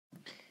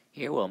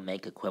Here we'll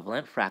make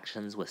equivalent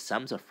fractions with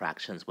sums of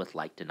fractions with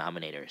like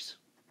denominators.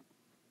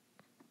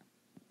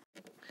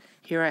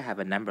 Here I have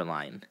a number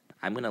line.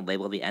 I'm going to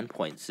label the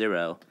endpoints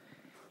 0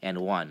 and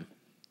 1.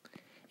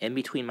 In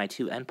between my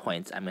two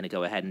endpoints, I'm going to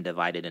go ahead and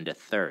divide it into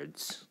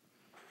thirds.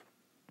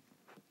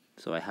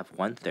 So I have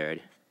 1/3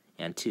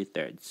 and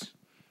 2/3.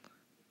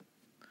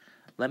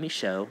 Let me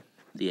show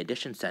the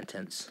addition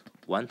sentence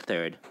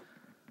 1/3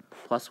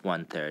 plus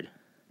 1/3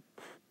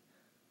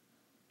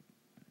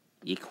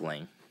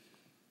 equaling.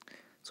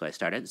 So I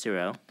start at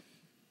 0,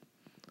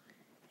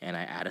 and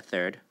I add a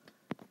third,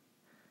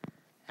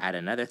 add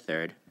another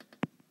third,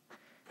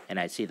 and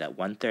I see that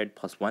 1/3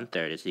 plus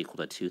 1/3 is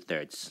equal to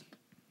 2/3.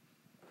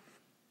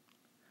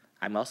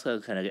 I'm also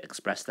going to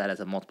express that as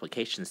a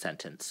multiplication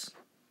sentence,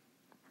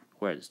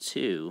 where it's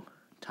 2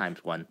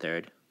 times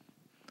 1/3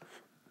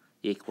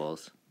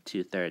 equals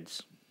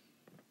 2/3.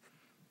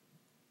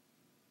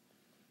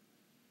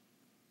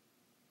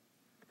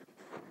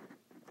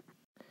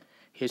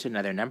 Here's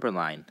another number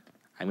line.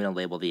 I'm going to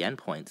label the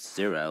endpoints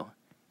 0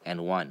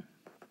 and 1.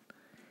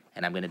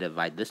 And I'm going to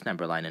divide this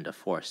number line into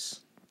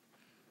fourths.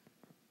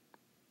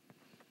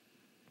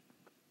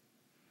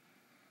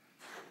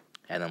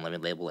 And then let me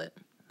label it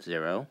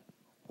 0,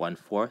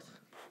 1/4,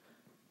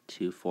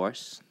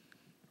 2/4,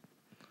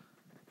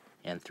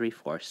 and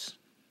 3/4.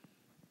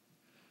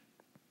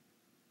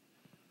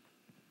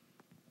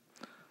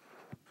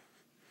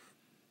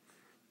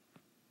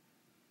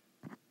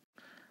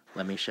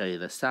 Let me show you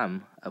the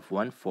sum of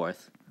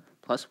 1/4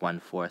 plus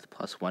 1/4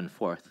 plus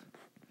 1/4.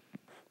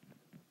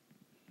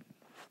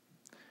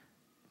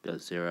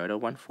 Goes 0 to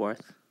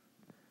 1/4,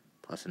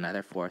 plus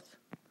another fourth,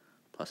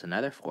 plus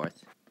another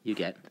fourth. You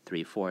get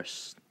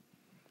 3/4.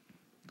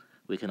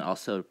 We can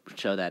also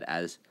show that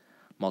as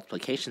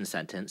multiplication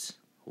sentence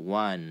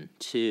 1,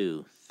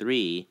 2,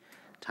 3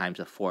 times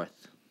a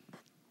fourth.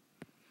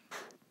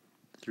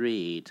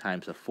 3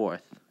 times a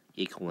fourth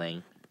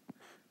equaling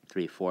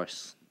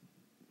 3/4.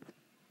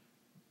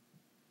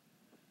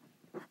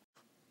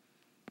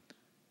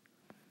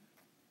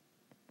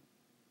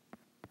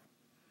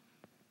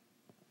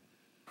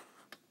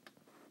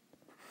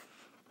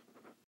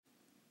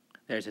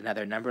 There's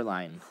another number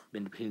line.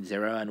 In between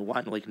 0 and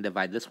 1, we can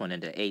divide this one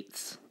into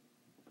eighths.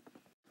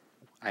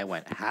 I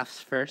went halves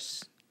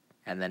first,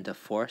 and then to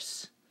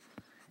fourths,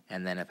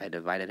 and then if I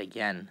divide it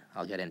again,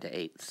 I'll get into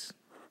eighths.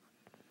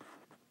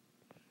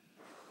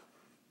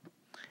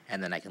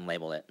 And then I can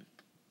label it.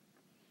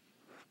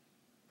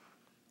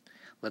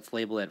 Let's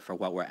label it for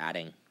what we're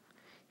adding.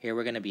 Here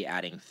we're going to be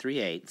adding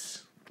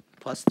 3/8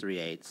 plus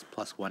 3/8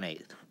 plus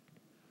 1/8.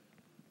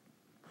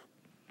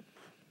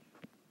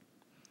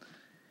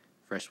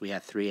 First we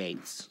have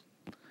 3/8.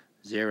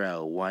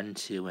 0, 1,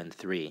 2, and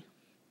 3.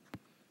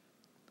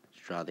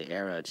 Let's draw the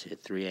arrow to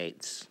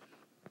 3/8.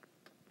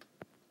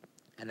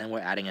 And then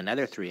we're adding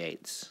another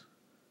 3/8.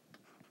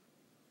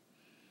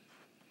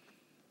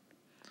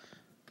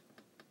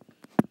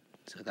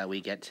 So that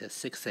we get to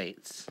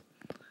 6/8.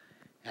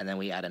 And then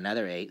we add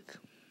another eighth.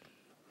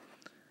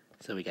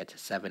 So we get to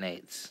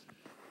 7/8.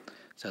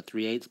 So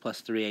 3/8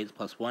 plus 3/8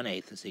 plus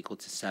 1/8 is equal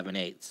to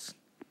 7/8.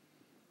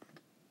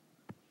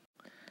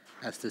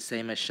 That's the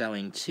same as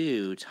showing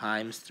 2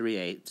 times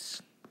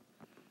 3/8.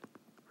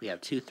 We have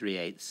 2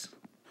 3/8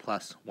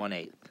 plus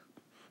 1/8.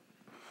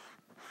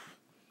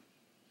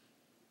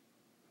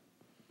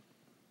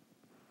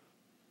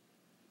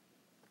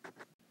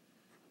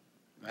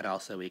 That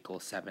also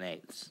equals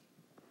 7/8.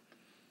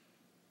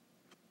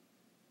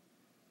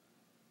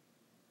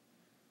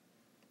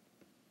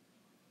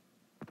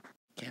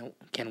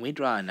 Can we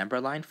draw a number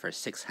line for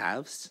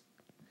 6/2?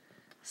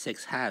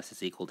 6/2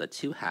 is equal to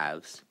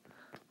 2/2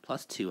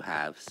 plus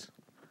 2/2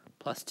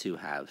 plus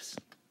 2/2.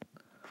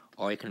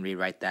 Or you can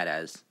rewrite that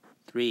as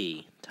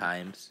 3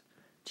 times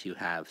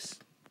 2/2.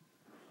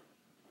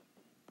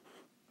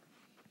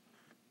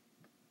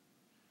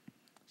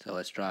 So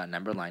let's draw a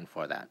number line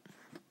for that.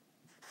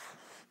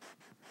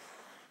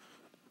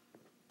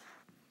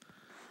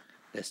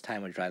 This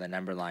time we draw the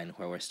number line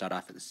where we start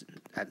off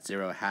at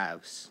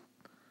 0/2.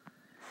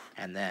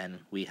 And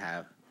then we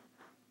have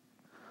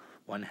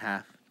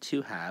 1/2,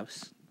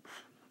 2/2,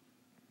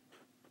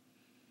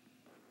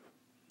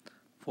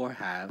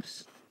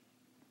 4/2,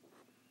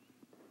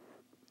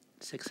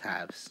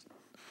 6/2.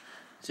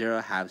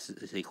 0/2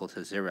 is equal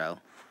to 0.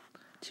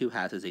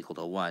 2/2 is equal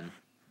to 1.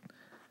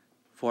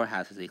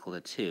 4/2 is equal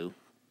to 2.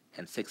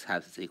 And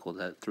 6/2 is equal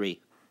to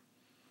 3.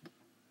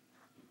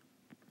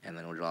 And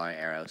then we'll draw our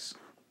arrows.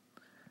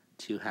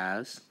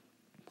 2/2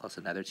 plus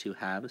another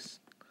 2/2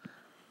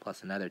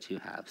 plus another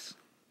 2/2.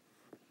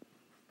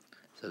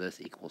 So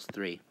this equals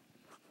 3.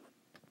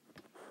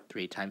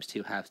 3 times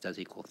 2/2 does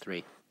equal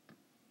 3.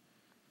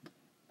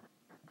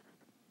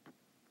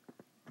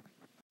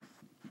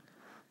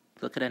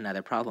 Look at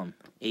another problem.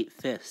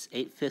 8/5.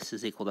 8/5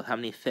 is equal to how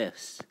many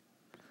fifths?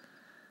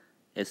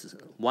 Is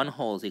 1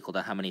 whole is equal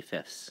to how many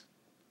fifths?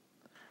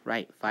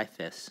 Right,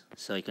 5/5.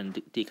 So you can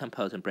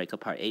decompose and break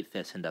apart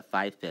 8/5 into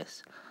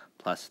 5/5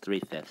 plus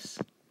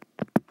 3/5.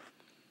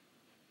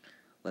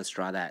 Let's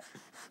draw that.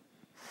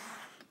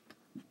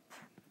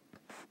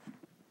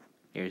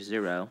 Here's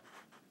 0.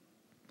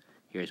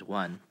 Here's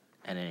 1.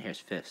 And then here's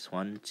fifths.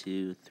 1,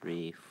 2,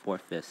 3, 4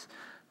 fifths.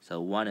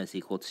 So 1 is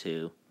equal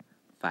to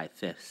 5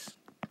 fifths.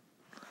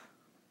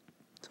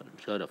 So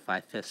let's go to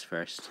 5 fifths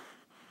first.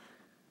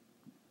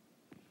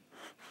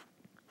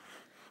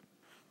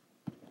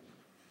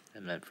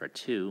 And then for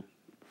 2,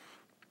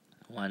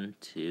 1,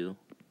 2,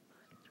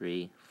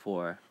 3,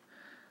 4,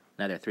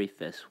 another 3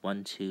 fifths.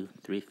 1, 2,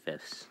 3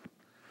 fifths.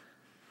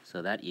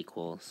 So that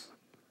equals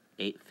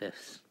 8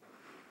 fifths.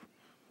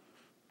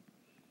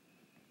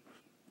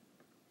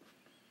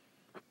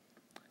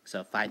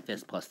 So 5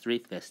 fifths plus 3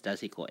 fifths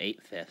does equal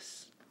 8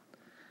 fifths.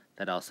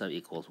 That also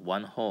equals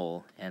 1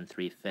 whole and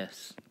 3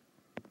 fifths.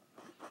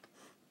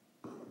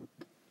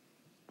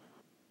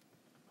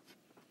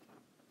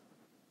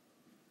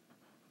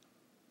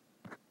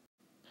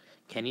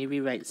 Can you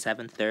rewrite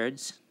 7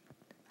 thirds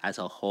as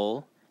a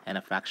whole and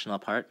a fractional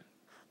part?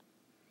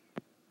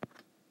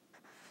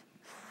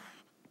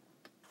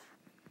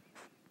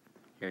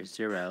 Here's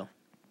 0.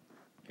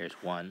 Here's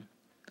 1.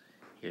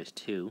 Here's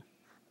 2.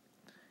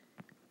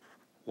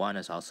 1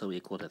 is also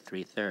equal to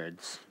 3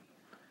 thirds.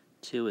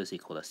 2 is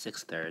equal to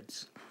 6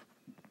 thirds.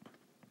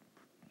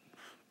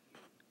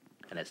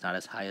 And it's not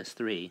as high as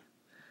 3.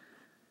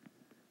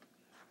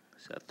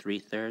 So 3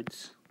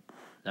 thirds,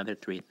 another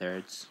 3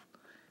 thirds,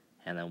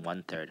 and then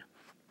 1 third.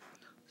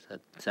 So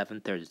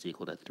 7 thirds is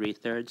equal to 3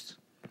 thirds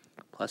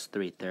plus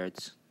 3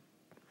 thirds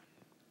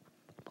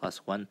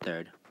plus 1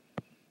 third,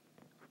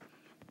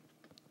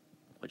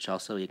 which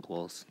also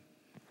equals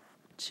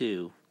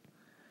 2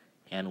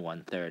 and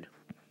 1 third.